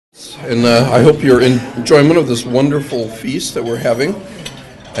And I hope you're in enjoyment of this wonderful feast that we're having.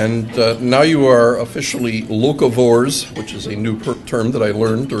 And now you are officially locavores, which is a new term that I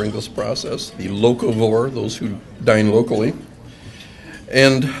learned during this process, the locavore, those who dine locally.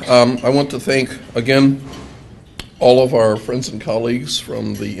 And I want to thank, again, all of our friends and colleagues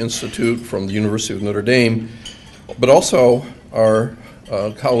from the Institute, from the University of Notre Dame, but also our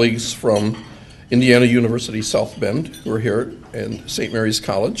colleagues from Indiana University South Bend, who are here, and St. Mary's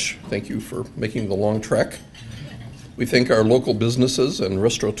College. Thank you for making the long trek. We thank our local businesses and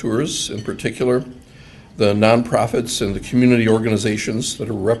restaurateurs in particular, the nonprofits and the community organizations that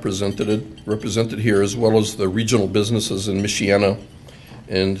are represented here, as well as the regional businesses in Michiana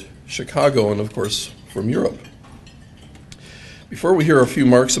and Chicago, and of course from Europe. Before we hear a few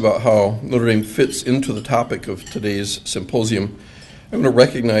remarks about how Notre Dame fits into the topic of today's symposium, I want to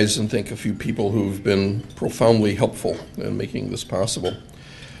recognize and thank a few people who've been profoundly helpful in making this possible.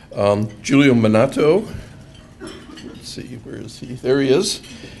 Giulio Minato, let's see, where is he? There he is.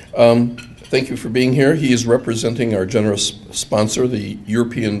 Thank you for being here. He is representing our generous sponsor, the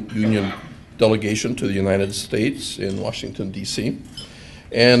European Union delegation to the United States in Washington, D.C.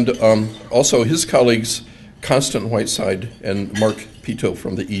 And also his colleagues, Constant Whiteside and Mark Pito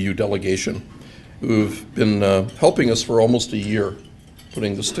from the EU delegation, who've been helping us for almost a year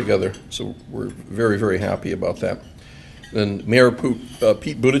putting this together. So we're very, very happy about that. Then Mayor Pete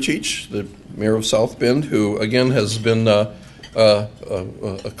Buttigieg, the mayor of South Bend, who again has been a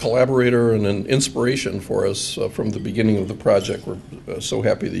collaborator and an inspiration for us from the beginning of the project. We're so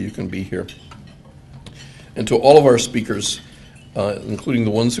happy that you can be here. And to all of our speakers, including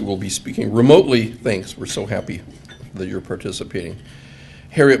the ones who will be speaking remotely, thanks. We're so happy that you're participating.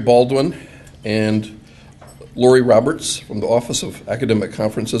 Harriet Baldwin and Lori Roberts from the Office of Academic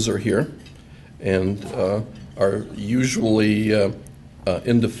Conferences are here, and our usually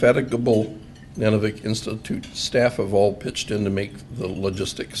indefatigable Nanovic Institute staff have all pitched in to make the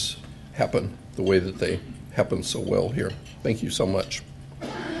logistics happen the way that they happen so well here. Thank you so much.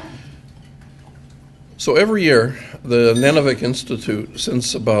 So every year, the Nanovic Institute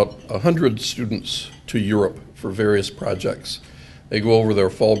sends about 100 students to Europe for various projects. They go over their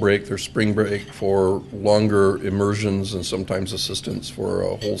fall break, their spring break for longer immersions and sometimes assistance for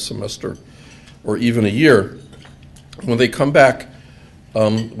a whole semester or even a year. When they come back,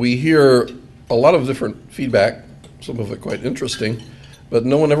 we hear a lot of different feedback, some of it quite interesting, but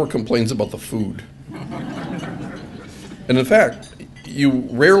no one ever complains about the food. And in fact, you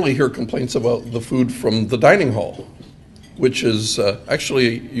rarely hear complaints about the food from the dining hall, which is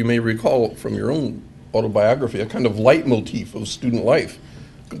actually, you may recall from your own autobiography, a kind of leitmotif of student life,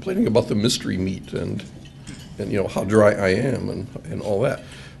 complaining about the mystery meat and you know how dry I am and all that.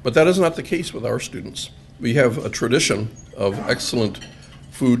 But that is not the case with our students. We have a tradition of excellent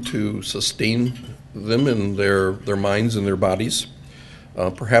food to sustain them in their minds and their bodies,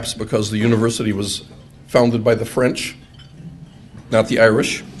 perhaps because the university was founded by the French, not the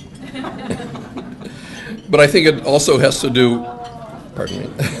Irish. But I think it also has to do, pardon me,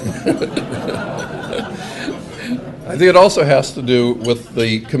 I think it also has to do with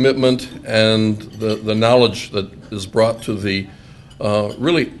the commitment and the knowledge that is brought to the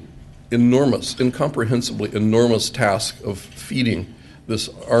really enormous, incomprehensibly enormous task of feeding this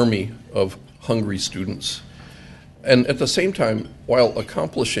army of hungry students. And at the same time, while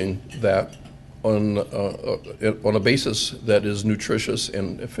accomplishing that on a basis that is nutritious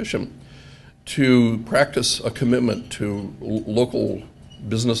and efficient, to practice a commitment to local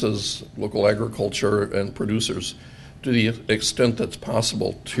businesses, local agriculture, and producers to the extent that's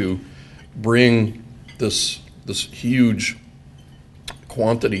possible to bring this huge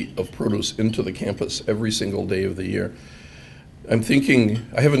quantity of produce into the campus every single day of the year. I'm thinking,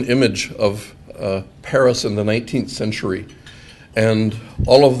 I have an image of Paris in the 19th century and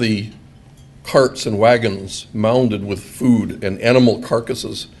all of the carts and wagons mounded with food and animal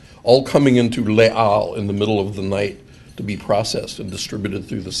carcasses all coming into Les Halles in the middle of the night to be processed and distributed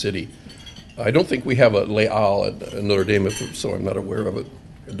through the city. I don't think we have a Les Halles at Notre Dame, so I'm not aware of it.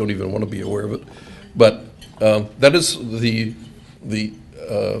 I don't even want to be aware of it. But that is the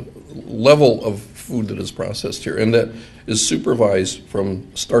level of food that is processed here, and that is supervised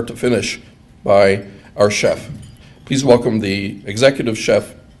from start to finish by our chef. Please welcome the executive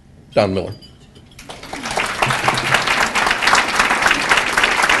chef, Don Miller.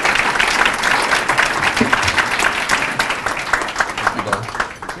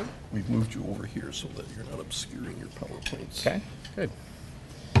 We've moved you over here so that you're not obscuring your PowerPoints. Okay, good.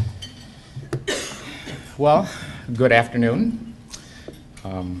 Well, good afternoon.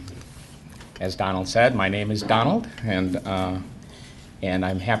 As Donald said, my name is Donald, and and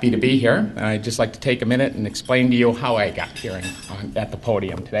I'm happy to be here. And I'd just like to take a minute and explain to you how I got here at the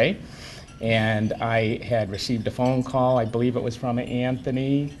podium today. And I had received a phone call, I believe it was from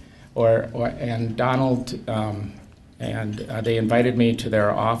Anthony and Donald, and they invited me to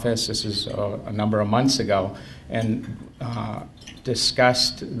their office. This is a number of months ago, and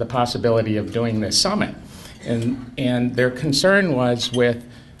discussed the possibility of doing this summit. And their concern was with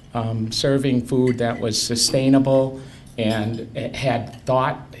serving food that was sustainable and it had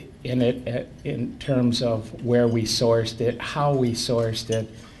thought in it in terms of where we sourced it, how we sourced it,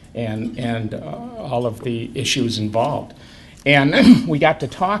 and all of the issues involved. And we got to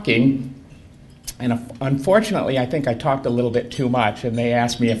talking, and unfortunately, I think I talked a little bit too much, and they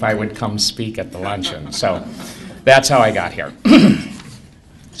asked me if I would come speak at the luncheon. So that's how I got here.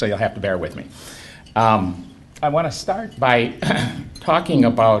 So you'll have to bear with me. I want to start by talking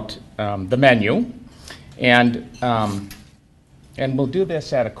about the menu, and we'll do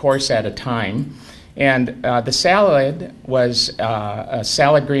this at a course at a time. And the salad was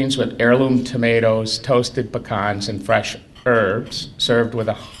salad greens with heirloom tomatoes, toasted pecans, and fresh herbs, served with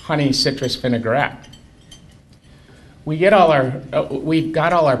a honey citrus vinaigrette. We've got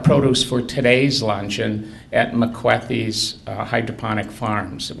all our produce for today's luncheon at McWethy's Hydroponic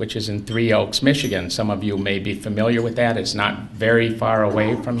Farms, which is in Three Oaks, Michigan. Some of you may be familiar with that. It's not very far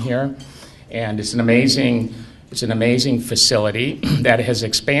away from here, and it's an amazing facility that has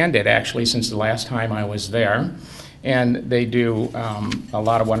expanded actually since the last time I was there, and they do a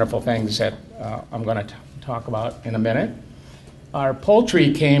lot of wonderful things that I'm going to talk about in a minute. Our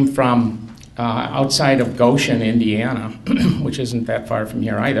poultry came from outside of Goshen, Indiana, which isn't that far from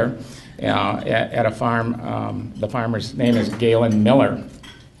here either, at a farm. The farmer's name is Galen Miller,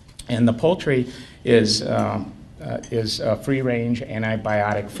 and the poultry is free-range,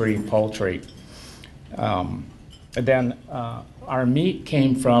 antibiotic-free poultry. Then our meat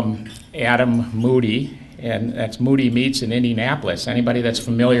came from Adam Moody, and that's Moody Meats in Indianapolis. Anybody that's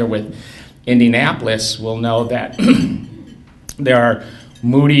familiar with Indianapolis will know that there are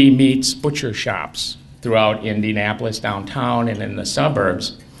Moody Meats butcher shops throughout Indianapolis, downtown, and in the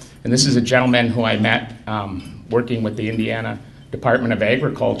suburbs. And this is a gentleman who I met working with the Indiana Department of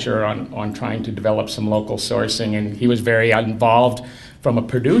Agriculture on trying to develop some local sourcing, and he was very involved from a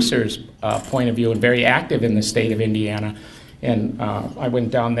producer's point of view and very active in the state of Indiana. And I went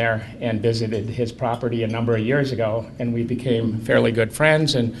down there and visited his property a number of years ago, and we became fairly good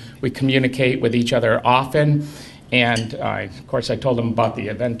friends, and we communicate with each other often. And of course, I told him about the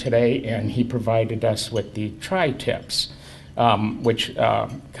event today, and he provided us with the tri-tips, which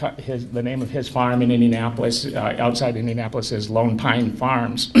the name of his farm in Indianapolis, outside Indianapolis, is Lone Pine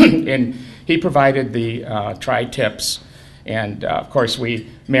Farms. And he provided the tri-tips, and of course, we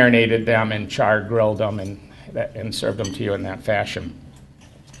marinated them and char grilled them and served them to you in that fashion.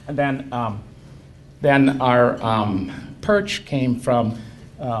 And then our perch came from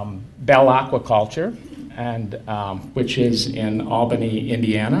Bell Aquaculture, and which is in Albany,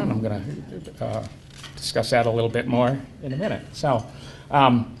 Indiana, and I'm going to discuss that a little bit more in a minute. So,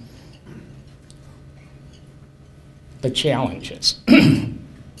 the challenges. And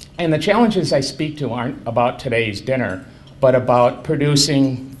the challenges I speak to aren't about today's dinner, but about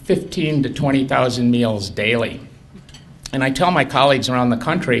producing 15 to 20,000 meals daily. And I tell my colleagues around the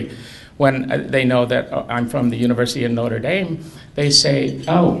country, when they know that I'm from the University of Notre Dame, they say,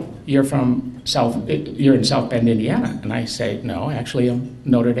 "Oh, you're in South Bend, Indiana." And I say, "No, actually, I'm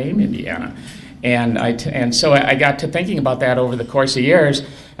Notre Dame, Indiana." And so I got to thinking about that over the course of years.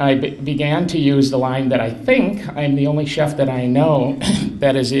 I began to use the line that I think I'm the only chef that I know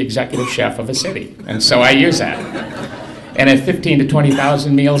that is the executive chef of a city. And so I use that. And at 15 to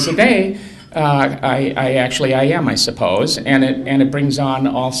 20,000 meals a day, I am, I suppose, and it brings on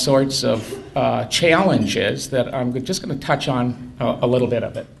all sorts of challenges that I'm just going to touch on a little bit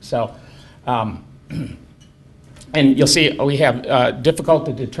of it. So, and you'll see we have difficult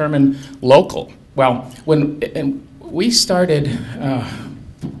to determine local. Well, when we started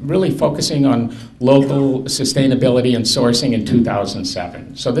really focusing on local sustainability and sourcing in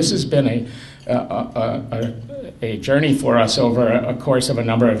 2007. So this has been a journey for us over a course of a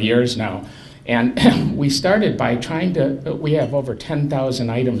number of years now. And we started by we have over 10,000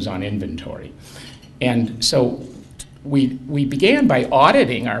 items on inventory. And so we began by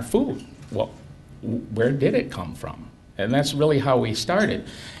auditing our food. Well, where did it come from? And that's really how we started.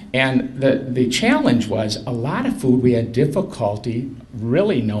 And the challenge was a lot of food we had difficulty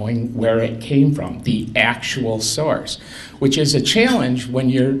really knowing where it came from, the actual source, which is a challenge when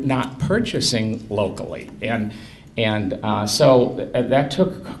you're not purchasing locally. And And so that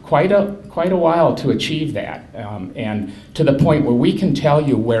took quite a while to achieve that, and to the point where we can tell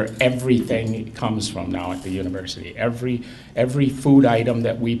you where everything comes from now at the university. Every food item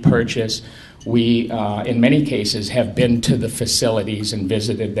that we purchase, we, in many cases, have been to the facilities and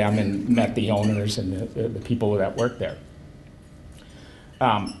visited them and met the owners and the people that work there.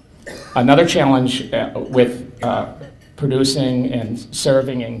 Another challenge with producing and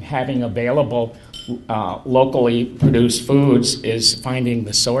serving and having available locally produced foods is finding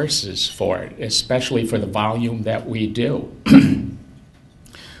the sources for it, especially for the volume that we do.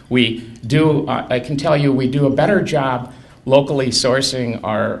 I can tell you, we do a better job locally sourcing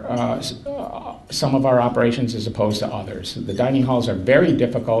some of our operations as opposed to others. The dining halls are very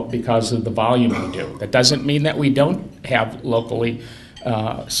difficult because of the volume we do. That doesn't mean that we don't have locally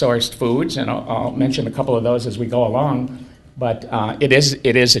sourced foods, and I'll mention a couple of those as we go along. But it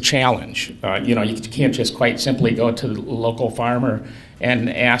is a challenge. You can't just quite simply go to the local farmer and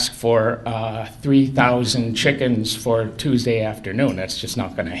ask for 3,000 chickens for Tuesday afternoon. That's just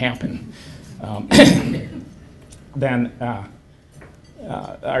not going to happen. Then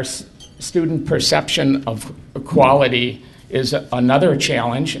our student perception of quality is another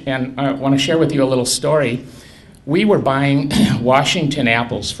challenge, and I want to share with you a little story. We were buying Washington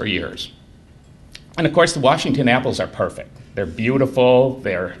apples for years. And of course, the Washington apples are perfect. They're beautiful,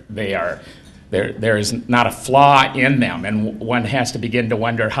 there is not a flaw in them, and one has to begin to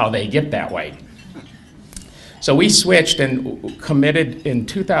wonder how they get that way. So we switched and committed in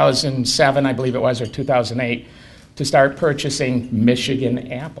 2007, I believe it was, or 2008, to start purchasing Michigan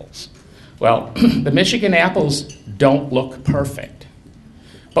apples. Well, the Michigan apples don't look perfect,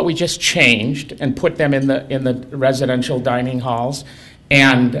 but we just changed and put them in the residential dining halls,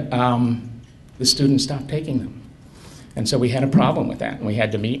 and the students stopped taking them. And so we had a problem with that, and we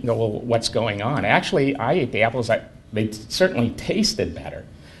had to meet and go, well, what's going on? Actually, I ate the apples. They certainly tasted better,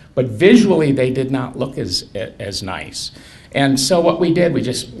 but visually they did not look as nice. And so what we did, we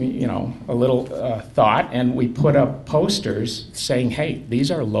just, a little thought, and we put up posters saying, hey, these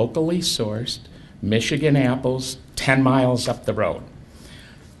are locally sourced Michigan apples 10 miles up the road.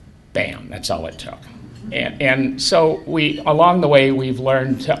 Bam, that's all it took. And so along the way, we've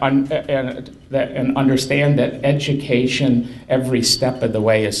learned to and understand that education every step of the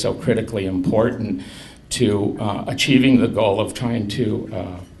way is so critically important to achieving the goal of trying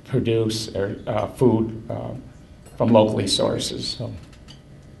to produce food from locally sources. So,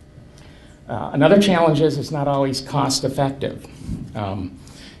 another challenge is it's not always cost effective.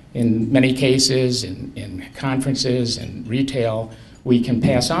 In many cases, in conferences and retail, we can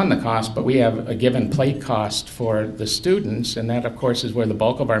pass on the cost, but we have a given plate cost for the students, and that, of course, is where the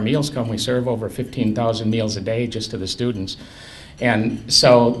bulk of our meals come. We serve over 15,000 meals a day just to the students. And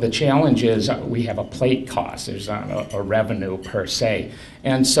so the challenge is we have a plate cost. There's not a revenue per se.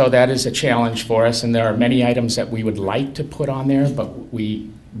 And so that is a challenge for us, and there are many items that we would like to put on there, but we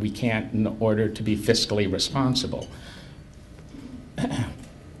can't in order to be fiscally responsible.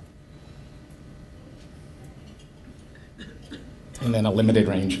 And then a limited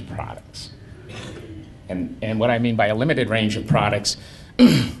range of products. And what I mean by a limited range of products,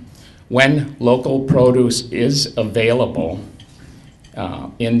 when local produce is available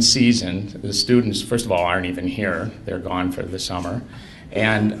in season, the students, first of all, aren't even here. They're gone for the summer.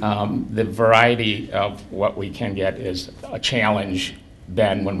 And the variety of what we can get is a challenge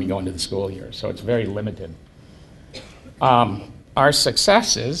then when we go into the school year. So it's very limited. Our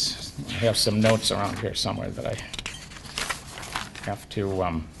successes, I have some notes around here somewhere that I have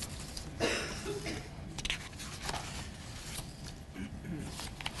to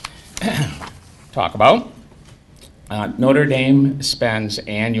talk about. Notre Dame spends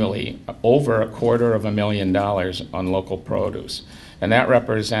annually over $250,000 on local produce, and that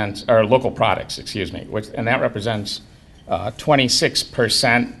represents, or local products, excuse me, and that represents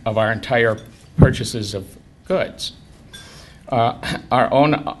 26% of our entire purchases of goods. Our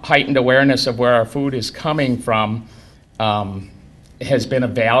own heightened awareness of where our food is coming from has been a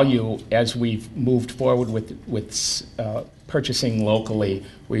value as we've moved forward with purchasing locally.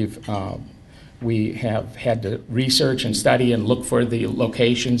 We have had to research and study and look for the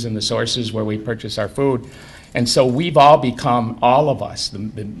locations and the sources where we purchase our food. And so we've all become, all of us,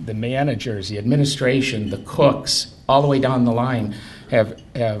 the managers, the administration, the cooks, all the way down the line, have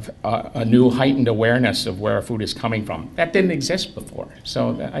a new heightened awareness of where our food is coming from. That didn't exist before,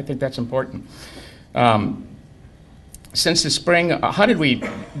 so I think that's important. Since the spring, how did we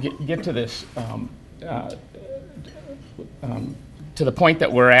get to this, to the point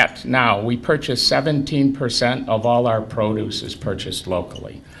that we're at now? We purchase 17% of all our produce is purchased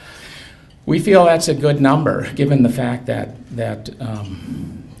locally. We feel that's a good number, given the fact that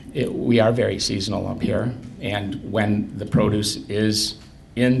we are very seasonal up here, and when the produce is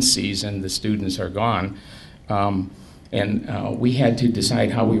in season, the students are gone. We had to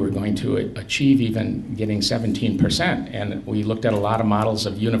decide how we were going to achieve even getting 17%. And we looked at a lot of models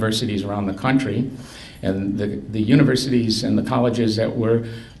of universities around the country. And the universities and the colleges that were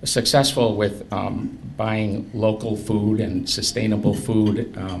successful with buying local food and sustainable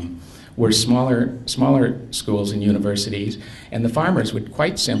food were smaller schools and universities. And the farmers would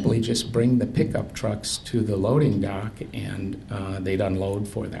quite simply just bring the pickup trucks to the loading dock and they'd unload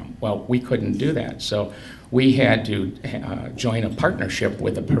for them. Well, we couldn't do that. So we had to join a partnership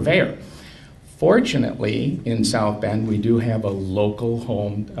with a purveyor. Fortunately, in South Bend, we do have a local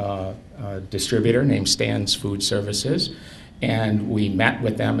home distributor named Stan's Food Services, and we met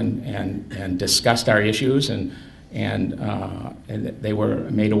with them and discussed our issues, and they were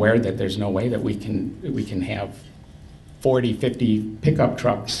made aware that there's no way that we can have 40, 50 pickup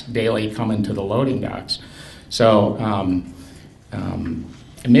trucks daily coming to the loading docks. So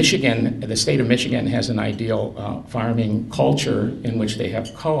Michigan, the state of Michigan has an ideal farming culture in which they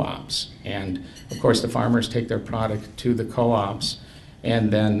have co-ops. And of course the farmers take their product to the co-ops,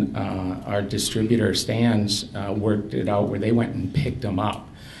 and then our distributor Stan's worked it out where they went and picked them up.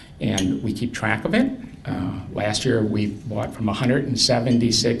 And we keep track of it. Last year we bought from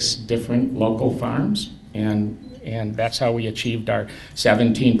 176 different local farms, and that's how we achieved our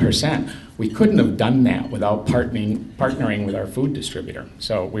 17%. We couldn't have done that without partnering with our food distributor.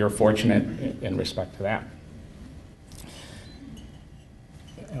 So we were fortunate in respect to that.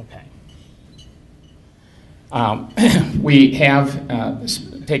 Okay. We have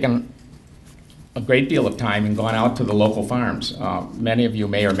taken a great deal of time and gone out to the local farms. Many of you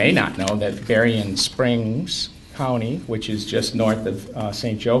may or may not know that Berrien Springs County, which is just north of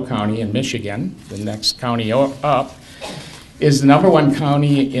St. Joe County in Michigan, the next county up, is the #1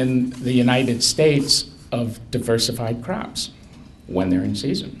 county in the United States of diversified crops when they're in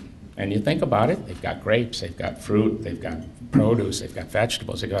season. And you think about it, they've got grapes, they've got fruit, they've got produce, they've got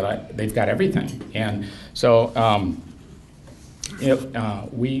vegetables, they've got everything. And so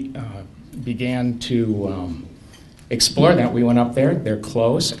we began to explore that. We went up there, they're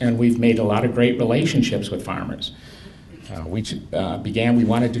close, and we've made a lot of great relationships with farmers. We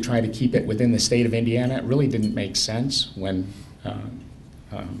wanted to try to keep it within the state of Indiana. It really didn't make sense when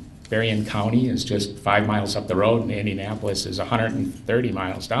Berrien County is just 5 miles up the road and Indianapolis is 130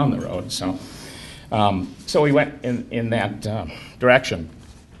 miles down the road. So, so we went in that direction.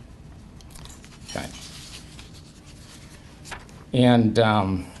 Okay. And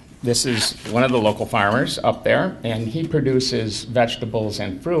this is one of the local farmers up there, and he produces vegetables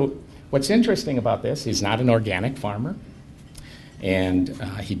and fruit. What's interesting about this, he's not an organic farmer, and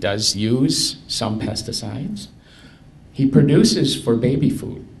he does use some pesticides. He produces for baby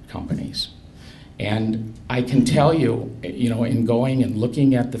food companies. And I can tell you, in going and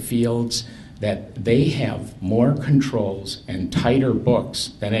looking at the fields, that they have more controls and tighter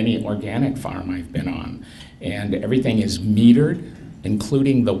books than any organic farm I've been on. And everything is metered,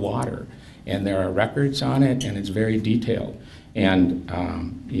 including the water. And there are records on it, and it's very detailed. And,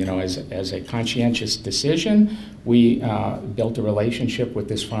 as a conscientious decision, we built a relationship with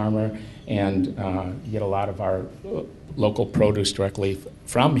this farmer and get a lot of our local produce directly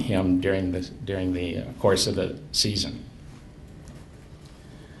from him during the course of the season.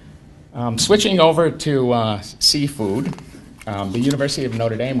 Switching over to seafood, the University of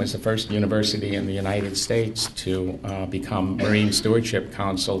Notre Dame was the first university in the United States to become Marine Stewardship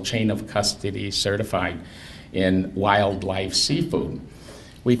Council Chain of Custody certified in wildlife seafood.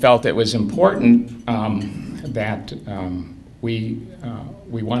 We felt it was important that we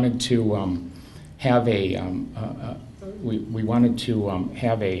wanted to have a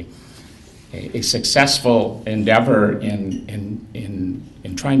successful endeavor in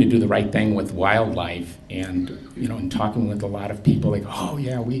trying to do the right thing with wildlife, and in talking with a lot of people, like, oh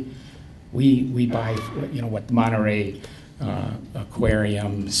yeah, we buy what the Monterey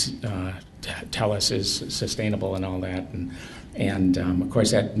aquariums tell us is sustainable and all that, and of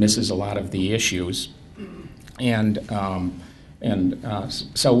course that misses a lot of the issues, and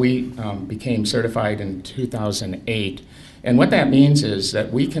so we became certified in 2008, and what that means is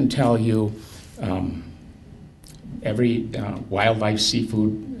that we can tell you every wildlife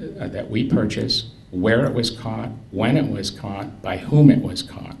seafood that we purchase, where it was caught, when it was caught, by whom it was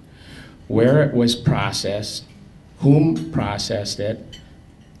caught, where it was processed, whom processed it,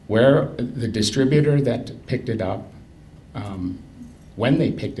 where the distributor that picked it up, when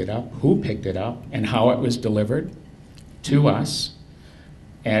they picked it up, who picked it up, and how it was delivered to us,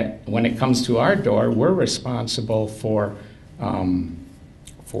 And when it comes to our door, we're responsible for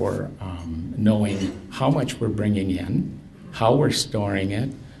knowing how much we're bringing in, how we're storing it,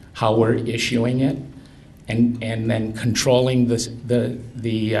 how we're issuing it, and then controlling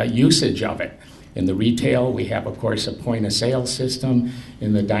the usage of it. In the retail, we have, of course, a point-of-sale system.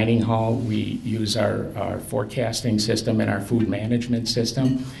 In the dining hall, we use our forecasting system and our food management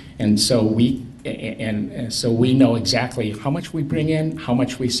system. And so we know exactly how much we bring in, how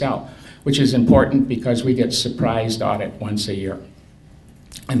much we sell, which is important because we get surprised audit once a year.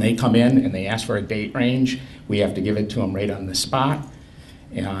 And they come in and they ask for a date range. We have to give it to them right on the spot.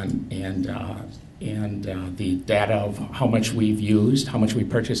 And the data of how much we've used, how much we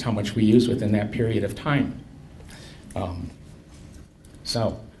purchased, how much we use within that period of time.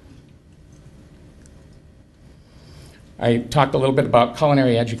 So I talked a little bit about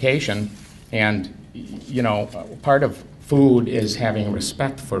culinary education, and you know, part of food is having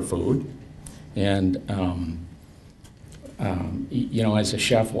respect for food, and you know, as a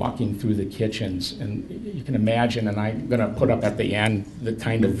chef walking through the kitchens, and you can imagine, and I'm going to put up at the end the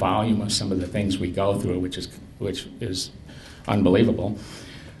kind of volume of some of the things we go through, which is unbelievable.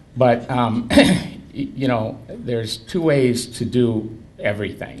 But you know, there's two ways to do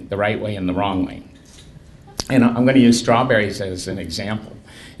everything: the right way and the wrong way. And I'm going to use strawberries as an example.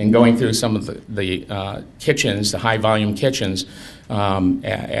 And going through some of the kitchens, the high-volume kitchens,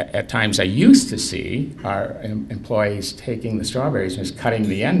 at times I used to see our employees taking the strawberries and just cutting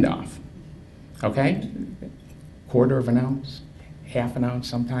the end off. Okay? Quarter of an ounce, half an ounce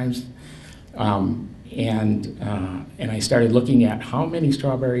sometimes. And I started looking at how many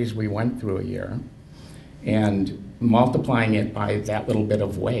strawberries we went through a year and multiplying it by that little bit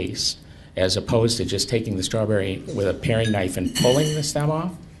of waste, as opposed to just taking the strawberry with a paring knife and pulling the stem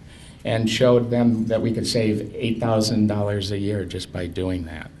off, and showed them that we could save $8,000 a year just by doing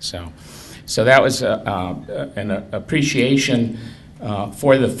that. So that was an appreciation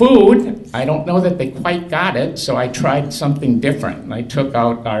for the food. I don't know that they quite got it, so I tried something different. And I took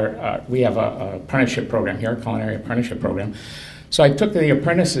out we have a apprenticeship program here, a culinary apprenticeship program. So I took the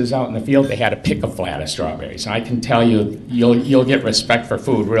apprentices out in the field. They had to pick a flat of strawberries. And I can tell you, you'll get respect for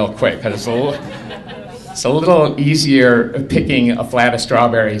food real quick, because it's a little easier picking a flat of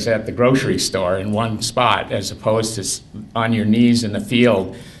strawberries at the grocery store in one spot as opposed to on your knees in the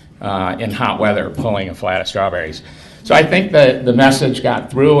field in hot weather pulling a flat of strawberries. So I think that the message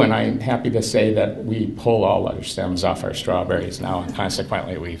got through, and I'm happy to say that we pull all our stems off our strawberries now, and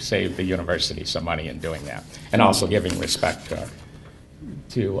consequently we've saved the university some money in doing that, and also giving respect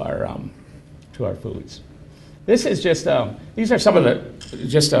to our foods. This is just, these are some of the,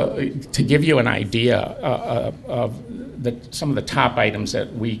 just to give you an idea of some of the top items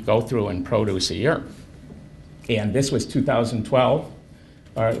that we go through in produce a year. And this was 2012,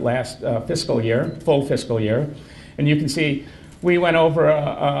 our last fiscal year, full fiscal year. And you can see we went over,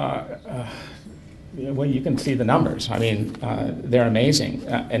 well, you can see the numbers. I mean, they're amazing.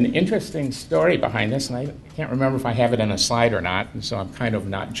 An interesting story behind this, and I can't remember if I have it in a slide or not, and so I'm kind of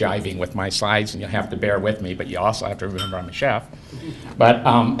not jiving with my slides, and you'll have to bear with me, but you also have to remember I'm a chef. But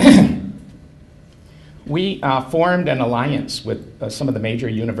we formed an alliance with some of the major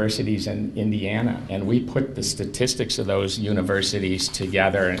universities in Indiana, and we put the statistics of those universities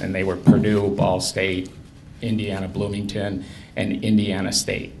together, and they were Purdue, Ball State, Indiana Bloomington, and Indiana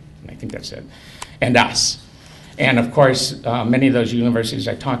State. I think that's it. And us. And of course, many of those universities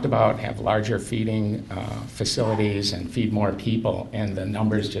I talked about have larger feeding facilities and feed more people, and the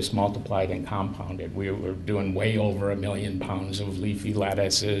numbers just multiplied and compounded. We were doing way over 1 million pounds of leafy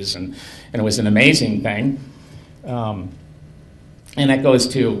lettuces, and it was an amazing thing. And that goes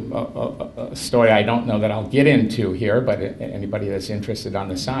to a story I don't know that I'll get into here, but anybody that's interested on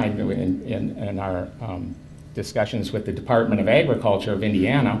the side, in our discussions with the Department of Agriculture of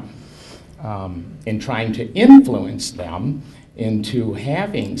Indiana, in trying to influence them into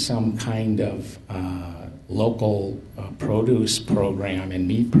having some kind of local produce program and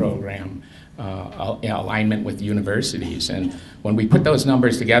meat program alignment with universities. And when we put those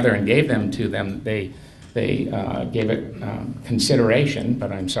numbers together and gave them to them, they gave it consideration,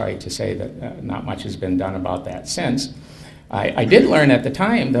 but I'm sorry to say that not much has been done about that since. I did learn at the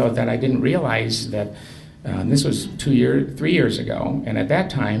time, though, that I didn't realize that and this was 3 years ago, and at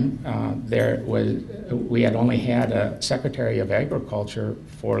that time we had only had a Secretary of Agriculture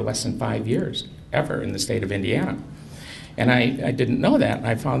for less than 5 years ever in the state of Indiana, and I didn't know that. And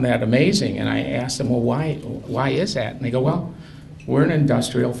I found that amazing, and I asked them, well, why is that? And they go, well, we're an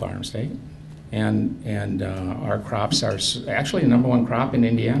industrial farm state, and our crops are actually the number one crop in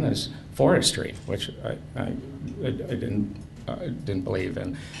Indiana is forestry, which I didn't didn't believe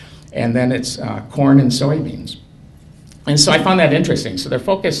in. And then it's corn and soybeans. And so I found that interesting. So their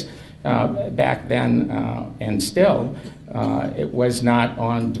focus back then and still, it was not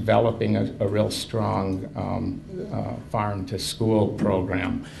on developing a real strong farm-to-school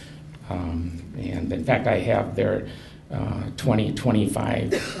program. And in fact, I have their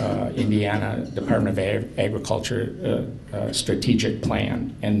 2025 Indiana Department of Agriculture strategic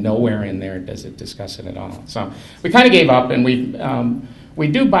plan, and nowhere in there does it discuss it at all. So we kind of gave up, and we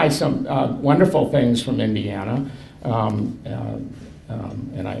do buy some wonderful things from Indiana. And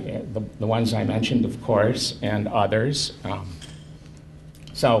the ones I mentioned, of course, and others.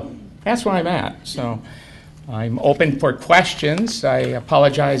 So that's where I'm at. So I'm open for questions. I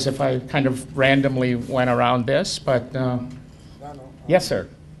apologize if I kind of randomly went around this, but yes, sir.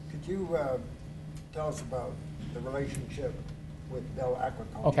 Could you tell us about the relationship with Bell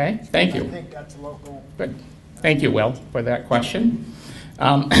Aquaculture? Okay, thank you. I think that's local. Good. Thank you, Will, for that question.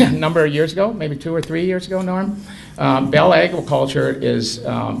 A number of years ago, maybe 2 or 3 years ago, Norm, Bell Agriculture is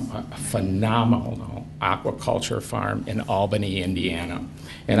a phenomenal aquaculture farm in Albany, Indiana.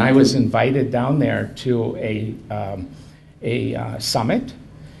 And I was invited down there to a summit,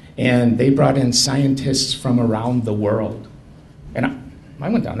 and they brought in scientists from around the world. And I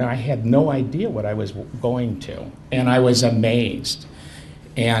went down there, I had no idea what I was going to, and I was amazed.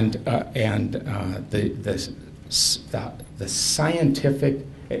 And the scientific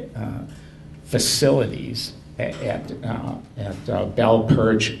facilities at Bell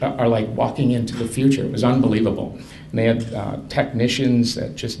Perch are like walking into the future. It was unbelievable. And they had technicians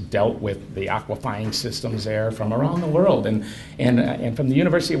that just dealt with the aquifying systems there from around the world. And from the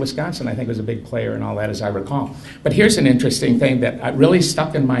University of Wisconsin, I think, was a big player in all that, as I recall. But here's an interesting thing that really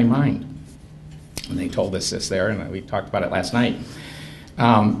stuck in my mind. And they told us this there, and we talked about it last night.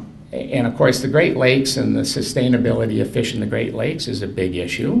 And of course, the Great Lakes and the sustainability of fish in the Great Lakes is a big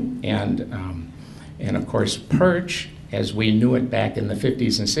issue. And of course, perch, as we knew it back in the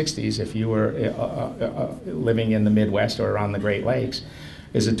 50s and 60s, if you were living in the Midwest or around the Great Lakes,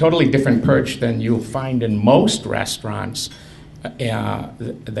 is a totally different perch than you'll find in most restaurants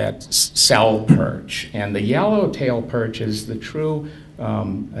that sell perch. And the yellowtail perch is the true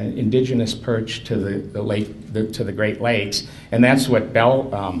indigenous perch to the Great Lakes, and that's what Bell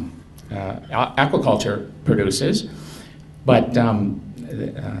Aquaculture produces. But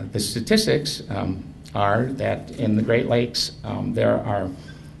the statistics are that in the Great Lakes there are,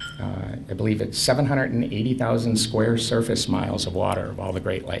 I believe it's 780,000 square surface miles of water of all the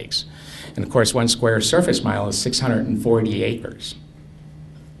Great Lakes. And of course, 1 square surface mile is 640 acres.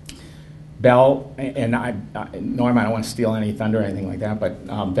 Bell, and Norm, I don't want to steal any thunder or anything like that, but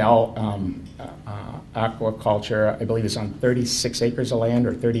Bell Aquaculture, I believe, is on 36 acres of land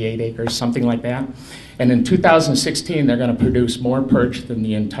or 38 acres, something like that. And in 2016, they're going to produce more perch than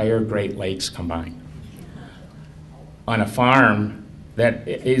the entire Great Lakes combined on a farm that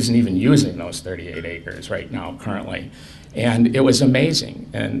isn't even using those 38 acres right now currently. And it was amazing.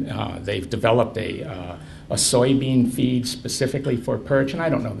 And they've developed a soybean feed specifically for perch, and I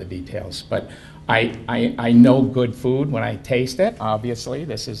don't know the details, but I know good food when I taste it. Obviously,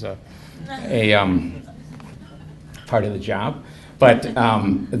 this is a part of the job. But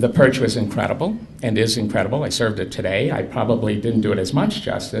the perch was incredible and is incredible. I served it today. I probably didn't do it as much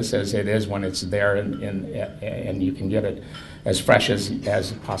justice as it is when it's there and you can get it as fresh as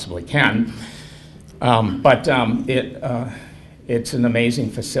it possibly can. But it's an amazing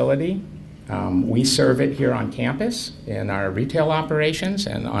facility. We serve it here on campus in our retail operations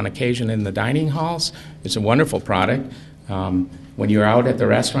and on occasion in the dining halls. It's a wonderful product. When you're out at the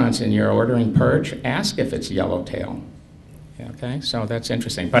restaurants and you're ordering perch, ask if it's yellowtail. Okay, so that's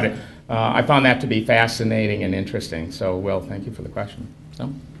interesting. But I found that to be fascinating and interesting. So, Will, thank you for the question.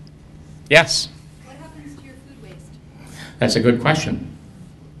 So, yes? What happens to your food waste? That's a good question.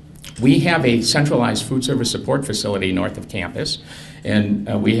 We have a centralized food service support facility north of campus, and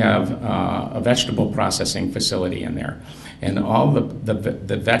we have a vegetable processing facility in there. And all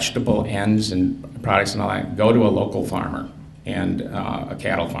the vegetable ends and products and all that go to a local farmer and a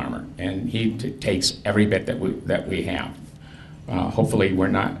cattle farmer, and he takes every bit that we have. Hopefully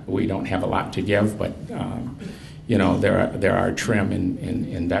we don't have a lot to give, but there are trim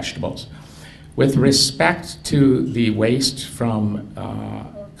in vegetables. With respect to the waste from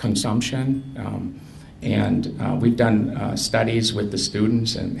consumption, and we've done studies with the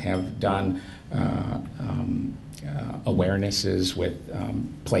students and have done awarenesses with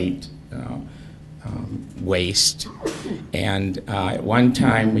plate waste. And at one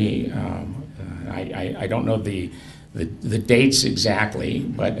time I don't know the the dates exactly,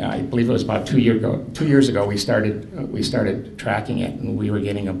 but I believe it was about 2 years ago we started tracking it, and we were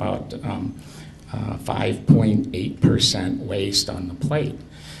getting about 5.8% waste on the plate.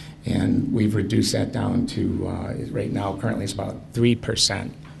 And we've reduced that down to, right now, currently it's about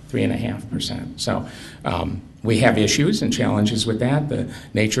 3%, 3.5%. So we have issues and challenges with that. The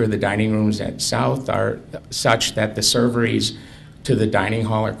nature of the dining rooms at South are such that the serveries to the dining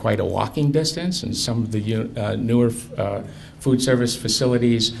hall are quite a walking distance, and some of the newer food service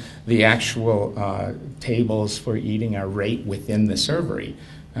facilities, the actual tables for eating are right within the servery.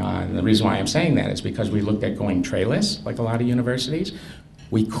 And the reason why I'm saying that is because we looked at going trayless, like a lot of universities.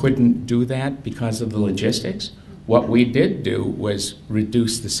 We couldn't do that because of the logistics. What we did do was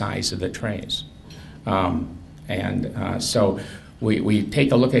reduce the size of the trays. So we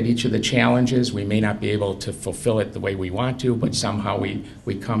take a look at each of the challenges. We may not be able to fulfill it the way we want to, but somehow we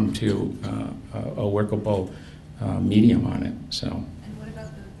come to a workable medium on it. So. And what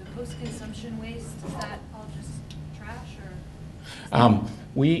about the post-consumption waste? Is that all just trash, or?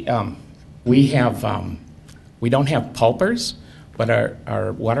 We don't have pulpers, but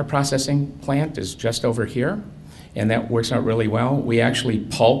our water processing plant is just over here, and that works out really well. We actually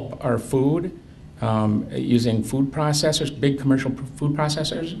pulp our food using food processors, big commercial food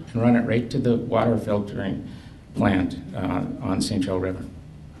processors, and run it right to the water filtering plant on St. Joe River.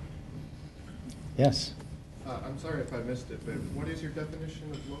 Yes? I'm sorry if I missed it, but what is your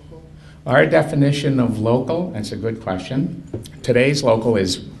definition of local? Our definition of local, that's a good question. Today's local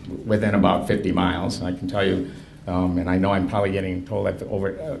is within about 50 miles, and I can tell you, and I know I'm probably getting told that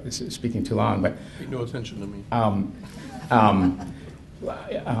speaking too long, but Pay no attention to me.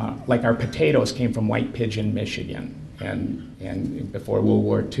 like our potatoes came from White Pigeon, Michigan, and before World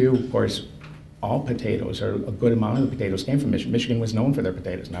War II, of course, all potatoes, or a good amount of the potatoes, came from Michigan. Michigan was known for their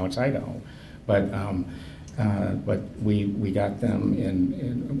potatoes. Now it's Idaho, but we got them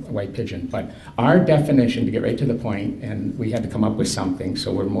in White Pigeon. But our definition, to get right to the point, and we had to come up with something,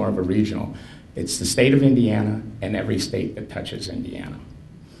 so we're more of a regional. It's the state of Indiana and every state that touches Indiana.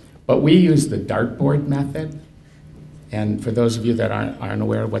 But we use the dartboard method. And for those of you that aren't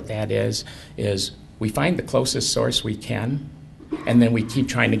aware of what that is we find the closest source we can, and then we keep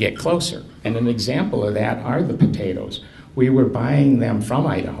trying to get closer. And an example of that are the potatoes. We were buying them from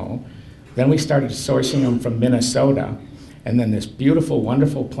Idaho, then we started sourcing them from Minnesota, and then this beautiful,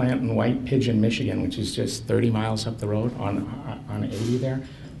 wonderful plant in White Pigeon, Michigan, which is just 30 miles up the road on 80 there,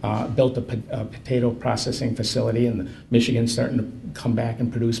 built a potato processing facility, and Michigan's starting to come back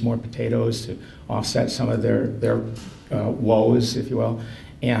and produce more potatoes to offset some of their woes, if you will.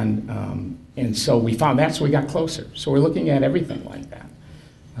 And so we found that's where we got closer. So we're looking at everything like that.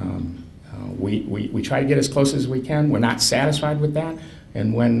 We try to get as close as we can. We're not satisfied with that.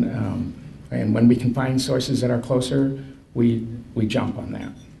 And when we can find sources that are closer, we jump on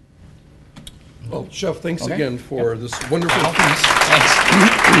that. Well, Chef, thanks Okay. again for this wonderful piece. Thanks.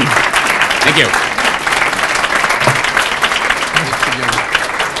 Thank you. Thanks again.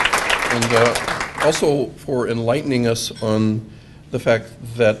 And also for enlightening us on the fact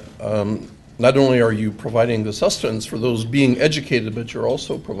that not only are you providing the sustenance for those being educated, but you're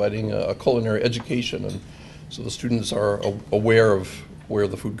also providing a culinary education, and so the students are aware of where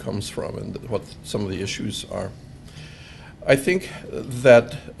the food comes from and what some of the issues are. I think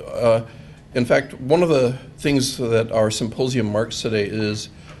that, in fact, one of the things that our symposium marks today is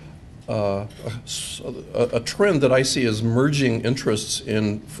a trend that I see as merging interests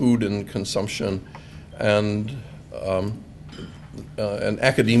in food and consumption and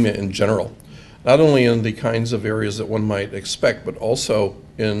academia in general. Not only in the kinds of areas that one might expect, but also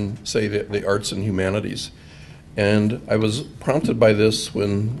in, say, the arts and humanities. And I was prompted by this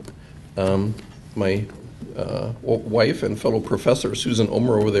when my wife and fellow professor, Susan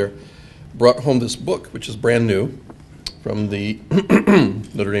Omer over there, brought home this book, which is brand new, from the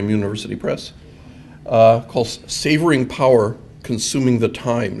Notre Dame University Press, called Savoring Power, Consuming the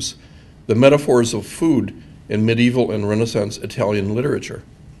Times, The Metaphors of Food in Medieval and Renaissance Italian Literature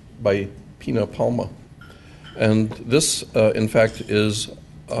by Pina Palma. And this, in fact, is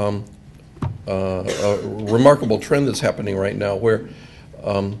a remarkable trend that's happening right now where,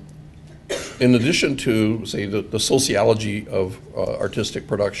 in addition to, say, the sociology of artistic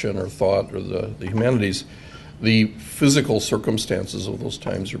production or thought or the humanities, the physical circumstances of those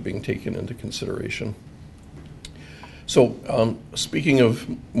times are being taken into consideration. So, speaking of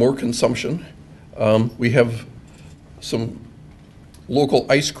more consumption, we have some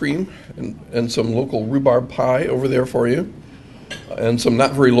local ice cream and some local rhubarb pie over there for you, and some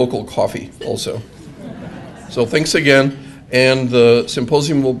not very local coffee also. So thanks again, and the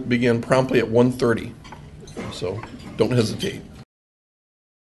symposium will begin promptly at 1:30. So don't hesitate.